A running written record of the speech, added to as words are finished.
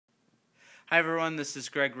Hi everyone, this is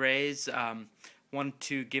Greg Reyes. Want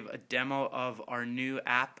to give a demo of our new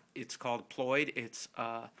app. It's called Ploid. It's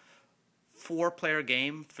a 4-player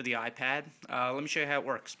game for the iPad. Let me show you how it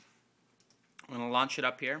works. I'm going to launch it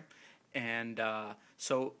up here. And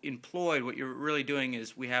so in Ploid, what you're really doing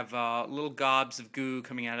is we have little gobs of goo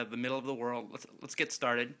coming out of the middle of the world. Let's get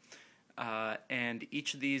started. And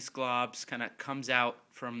each of these globs kind of comes out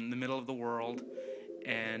from the middle of the world,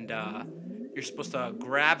 and you're supposed to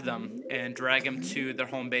grab them and drag them to their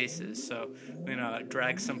home bases. So we're going to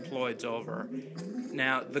drag some Ploids over.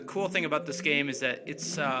 Now, the cool thing about this game is that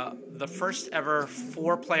it's the first ever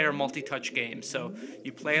 4-player multi-touch game. So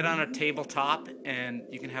you play it on a tabletop, and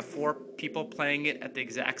you can have 4 people playing it at the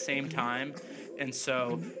exact same time. And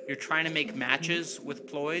so you're trying to make matches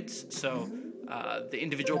with Ploids. So the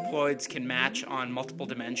individual Ploids can match on multiple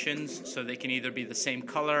dimensions, so they can either be the same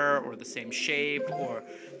color or the same shape or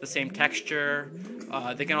the same texture.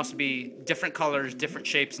 They can also be different colors, different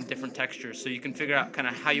shapes, and different textures, so you can figure out kind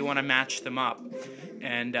of how you want to match them up.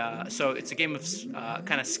 And so it's a game of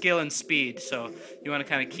kind of skill and speed, so you want to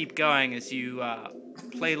kind of keep going. As you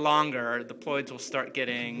play longer, the Ploids will start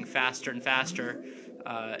getting faster and faster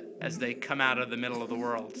as they come out of the middle of the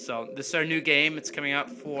world. So this is our new game. It's coming out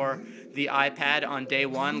for the iPad on day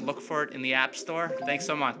 1. Look for it in the App Store. Thanks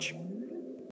so much.